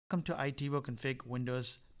Welcome to iTIVO-Config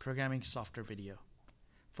Windows programming software video.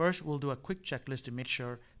 First, we'll do a quick checklist to make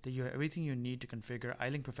sure that you have everything you need to configure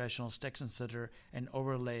iLink Professional's text inserter and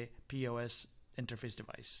overlay POS interface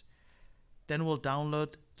device. Then we'll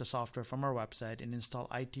download the software from our website and install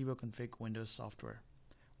iTIVO-Config Windows software.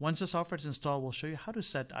 Once the software is installed, we'll show you how to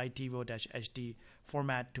set iTIVO-HD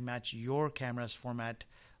format to match your camera's format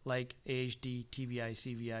like HD, TVI,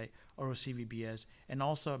 CVI, or CVBS, and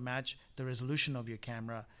also match the resolution of your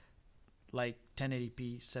camera like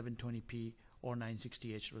 1080p, 720p, or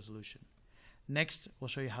 960H resolution. Next, we'll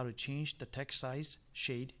show you how to change the text size,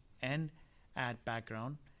 shade, and add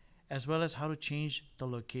background, as well as how to change the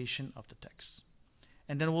location of the text.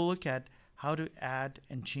 And then we'll look at how to add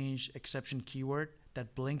and change exception keyword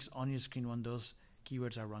that blinks on your screen when those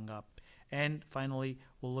keywords are rung up. And finally,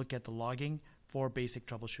 we'll look at the logging for basic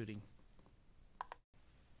troubleshooting.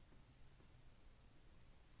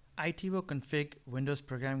 iTIVO-Config Windows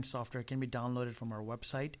programming software can be downloaded from our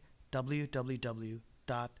website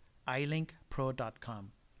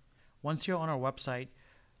www.ilinkpro.com. Once you're on our website,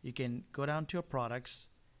 you can go down to your products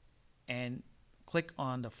and click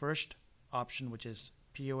on the first option, which is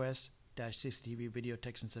POS-CCTV Video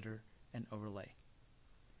Text Inserter and Overlay.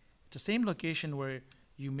 It's the same location where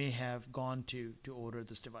you may have gone to order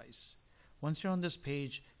this device. Once you're on this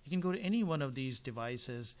page, you can go to any one of these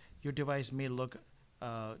devices. Your device may look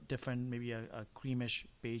different, maybe a creamish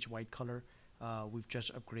beige white color. We've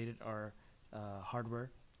just upgraded our hardware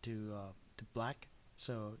to black,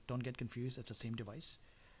 so don't get confused, it's the same device.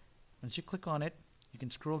 Once you click on it, you can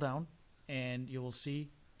scroll down and you will see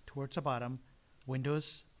towards the bottom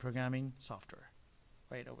Windows programming software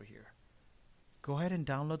right over here. Go ahead and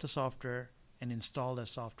download the software and install the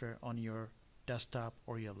software on your desktop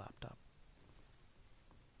or your laptop.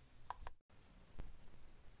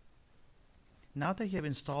 Now that you have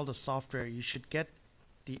installed the software, you should get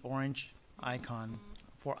the orange icon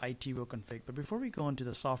for iTIVO-Config. But before we go into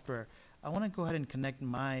the software, I want to go ahead and connect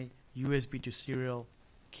my USB to serial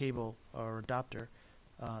cable or adapter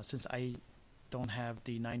since I don't have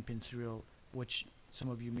the 9-pin serial, which some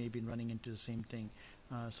of you may have been running into the same thing.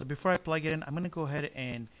 So before I plug it in, I'm going to go ahead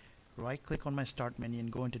and right click on my start menu and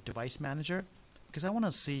go into Device Manager, because I want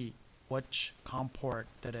to see which COM port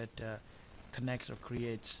that it connects or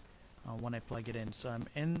creates when I plug it in. So I'm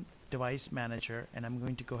in Device Manager and I'm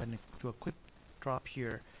going to go ahead and do a quick drop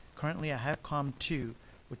here. Currently I have COM2,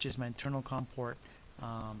 which is my internal COM port,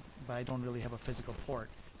 but I don't really have a physical port.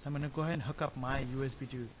 So I'm going to go ahead and hook up my USB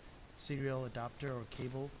to serial adapter or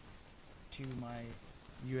cable to my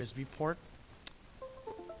USB port,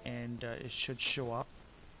 and it should show up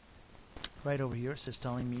right over here. So it's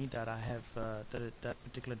telling me that I have that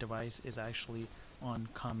particular device is actually on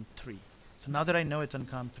COM3. So now that I know it's on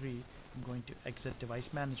COM3, I'm going to exit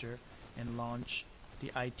Device Manager and launch the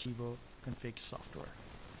iTIVO-Config software.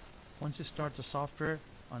 Once you start the software,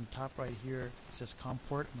 on top right here it says COM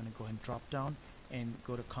port. I'm going to go ahead and drop down and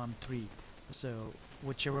go to COM3. So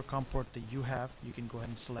whichever COM port that you have, you can go ahead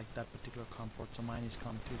and select that particular COM port. So mine is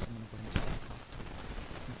COM2, so I'm going to go ahead and select COM3.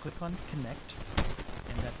 And click on Connect,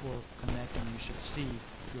 and that will connect, and you should see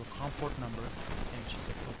your COM port number, and it should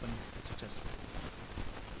say open successfully.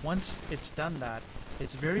 Once it's done that,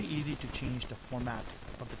 it's very easy to change the format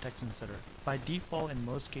of the text inserter. By default, in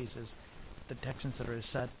most cases, the text inserter is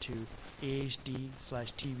set to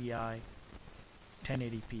AHD/TVI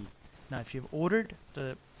 1080p. Now, if you've ordered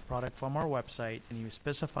the product from our website and you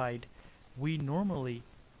specified, we normally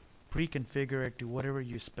pre-configure it to whatever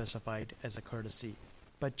you specified as a courtesy.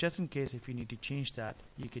 But just in case if you need to change that,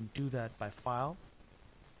 you can do that by File,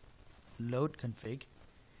 Load Config,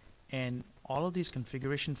 and all of these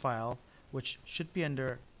configuration file, which should be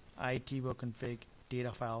under iTIVO-Config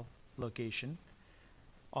data file location,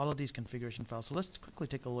 all of these configuration files. So let's quickly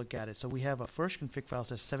take a look at it. So we have a first config file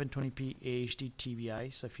that says 720p AHD TVI.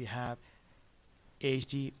 So if you have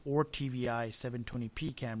AHD or TVI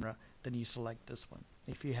 720p camera, then you select this one.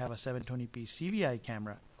 If you have a 720p CVI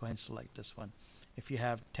camera, go ahead and select this one. If you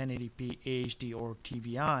have 1080p AHD or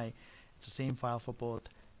TVI, it's the same file for both,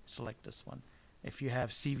 select this one. If you have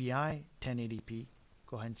CVI 1080p,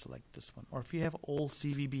 go ahead and select this one. Or if you have old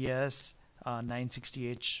CVBS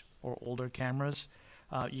 960H or older cameras,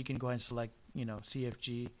 you can go ahead and select,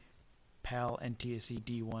 CFG PAL NTSC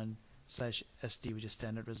D1/SD, which is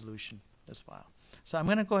standard resolution, this file. So I'm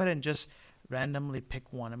going to go ahead and just randomly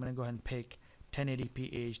pick one. I'm going to go ahead and pick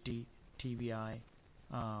 1080p HD TVI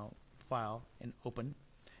file and open.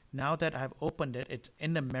 Now that I've opened it, it's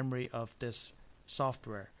in the memory of this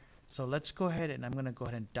software. So let's go ahead and I'm going to go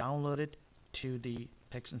ahead and download it to the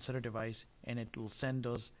text inserter device, and it will send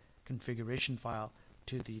those configuration file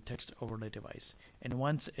to the text overlay device. And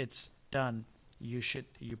once it's done,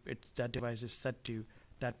 that device is set to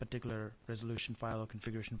that particular resolution file or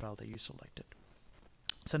configuration file that you selected.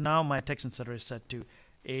 So now my text inserter is set to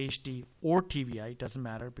HD or TVI, doesn't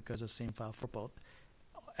matter because it's the same file for both,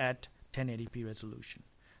 at 1080p resolution.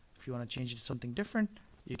 If you want to change it to something different,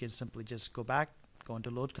 you can simply just go back, go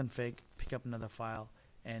into load config, pick up another file,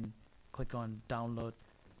 and click on download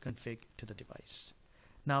config to the device.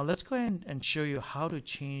 Now let's go ahead and show you how to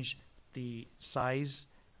change the size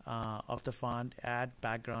of the font, add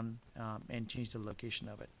background, and change the location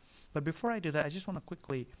of it. But before I do that, I just want to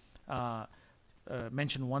quickly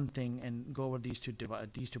mention one thing and go over these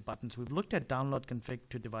two buttons. We've looked at download config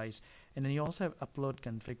to device, and then you also have upload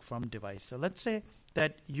config from device. So let's say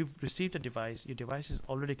that you've received a device, your device is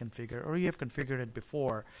already configured, or you have configured it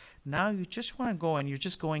before. Now you just want to go and you're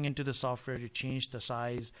just going into the software to change the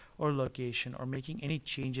size or location or making any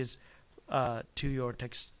changes to your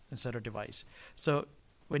text inserter device. So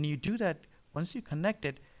when you do that, once you connect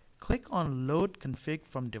it, click on load config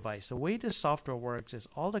from device. The way this software works is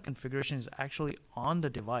all the configuration is actually on the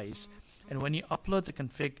device, and when you upload the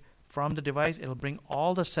config from the device, it'll bring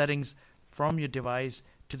all the settings from your device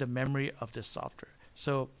to the memory of this software.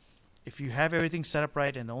 So if you have everything set up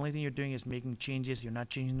right and the only thing you're doing is making changes, you're not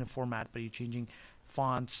changing the format but you're changing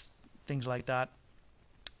fonts, things like that,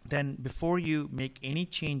 then before you make any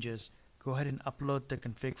changes, go ahead and upload the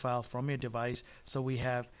config file from your device so we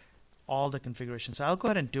have all the configurations. So I'll go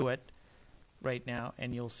ahead and do it right now,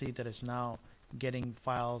 and you'll see that it's now getting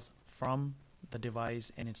files from the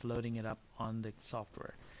device and it's loading it up on the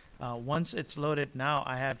software. Once it's loaded, now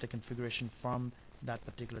I have the configuration from that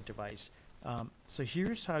particular device. So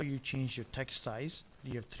here's how you change your text size.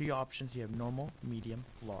 You have three options. You have normal, medium,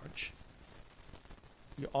 large.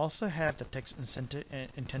 You also have the text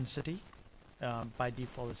intensity. By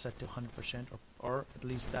default is set to 100%, or at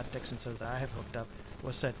least that text insert that I have hooked up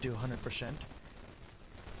was set to 100%.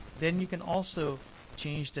 Then you can also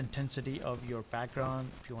change the intensity of your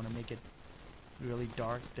background. If you want to make it really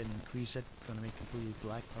dark, then increase it. If you want to make it completely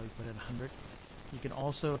black, probably put it at 100. You can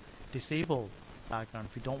also disable background.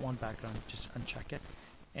 If you don't want background, just uncheck it.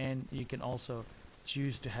 And you can also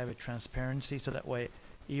choose to have a transparency, so that way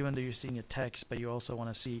even though you're seeing a text, but you also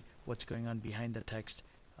want to see what's going on behind the text.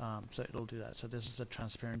 So it'll do that. So this is a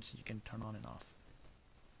transparency you can turn on and off.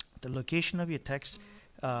 The location of your text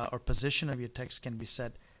or position of your text can be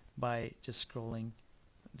set by just scrolling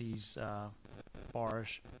these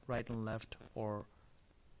bars right and left or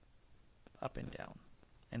up and down,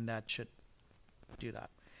 and that should do that.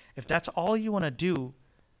 If that's all you want to do,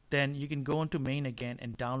 then you can go into main again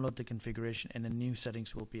and download the configuration, and the new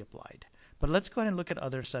settings will be applied. But let's go ahead and look at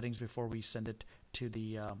other settings before we send it to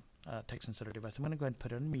the text inserter device. I'm going to go ahead and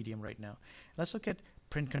put it on medium right now. Let's look at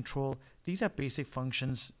print control. These are basic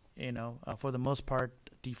functions, for the most part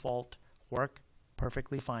default work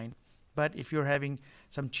perfectly fine. But if you're having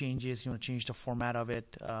some changes, you want to change the format of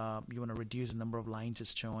it, you want to reduce the number of lines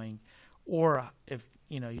it's showing, or if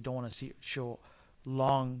you don't want to show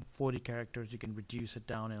long 40 characters, you can reduce it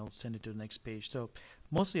down and it'll send it to the next page. So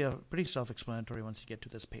mostly pretty self-explanatory once you get to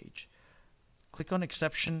this page. Click on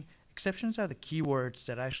exception. Exceptions are the keywords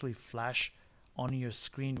that actually flash on your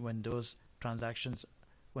screen when those transactions,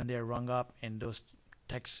 when they're rung up and those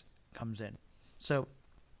text comes in. So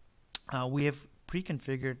we have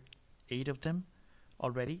pre-configured 8 of them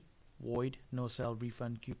already: void, no sell,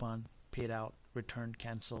 refund, coupon, paid out, return,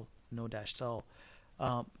 cancel, no dash sell,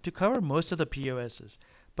 to cover most of the POSs.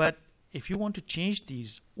 But if you want to change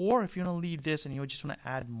these, or if you want to leave this and you just want to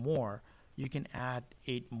add more, you can add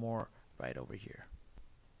 8 more right over here.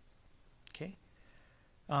 Okay,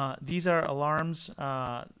 these are alarms.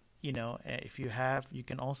 If you have, you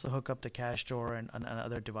can also hook up the cash drawer and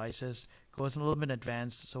other devices. Goes a little bit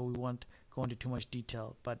advanced, so we won't go into too much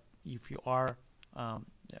detail. But if you are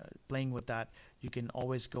playing with that, you can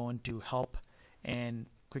always go into help and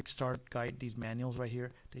quick start guide. These manuals right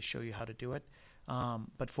here, they show you how to do it.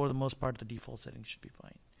 But for the most part, the default settings should be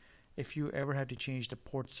fine. If you ever have to change the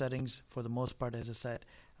port settings, for the most part, as I said,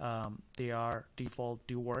 they are default,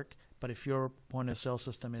 do work. But if your point of sale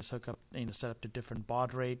system is hooked up, set up to different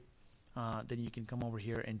baud rate, then you can come over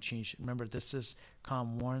here and change. Remember, this is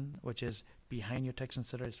COM1, which is behind your text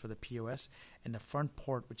inserter, is for the POS, and the front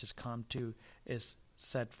port, which is COM2, is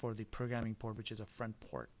set for the programming port, which is a front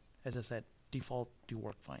port. As I said, default, do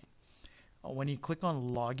work fine. When you click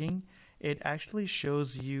on logging, it actually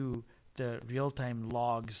shows you the real-time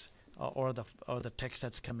logs or the text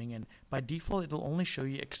that's coming in. By default, it'll only show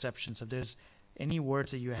you exceptions. If there's any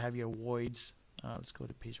words that you have your voids, let's go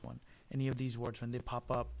to page 1. Any of these words, when they pop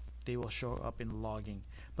up, they will show up in logging.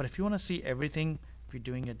 But if you want to see everything if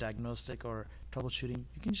you're doing a diagnostic or troubleshooting,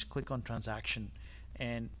 you can just click on transaction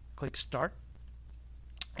and click start,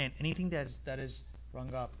 and anything that is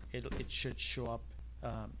rung up, it should show up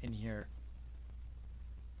in here.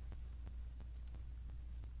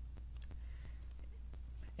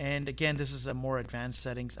 And again, this is a more advanced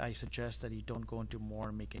settings. I suggest that you don't go into more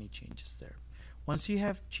and make any changes there. Once you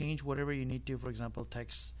have changed whatever you need to, for example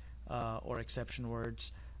text or exception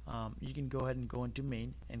words, you can go ahead and go into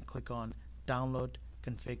main and click on download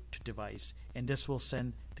config to device, and this will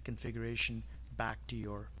send the configuration back to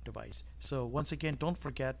your device. So once again, don't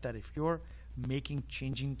forget that if you're making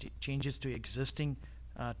changes to existing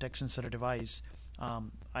text sensor device,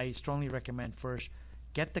 I strongly recommend first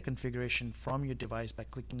get the configuration from your device by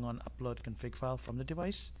clicking on upload config file from the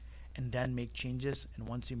device, and then make changes. And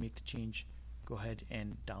once you make the change, go ahead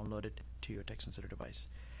and download it to your text sensor device.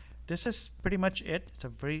 This is pretty much it. It's a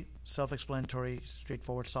very self-explanatory,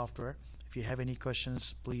 straightforward software. If you have any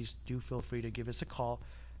questions, please do feel free to give us a call.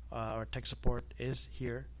 Our tech support is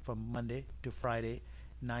here from Monday to Friday,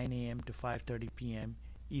 9 a.m. to 5:30 p.m.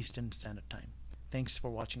 Eastern Standard Time. Thanks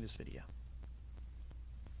for watching this video.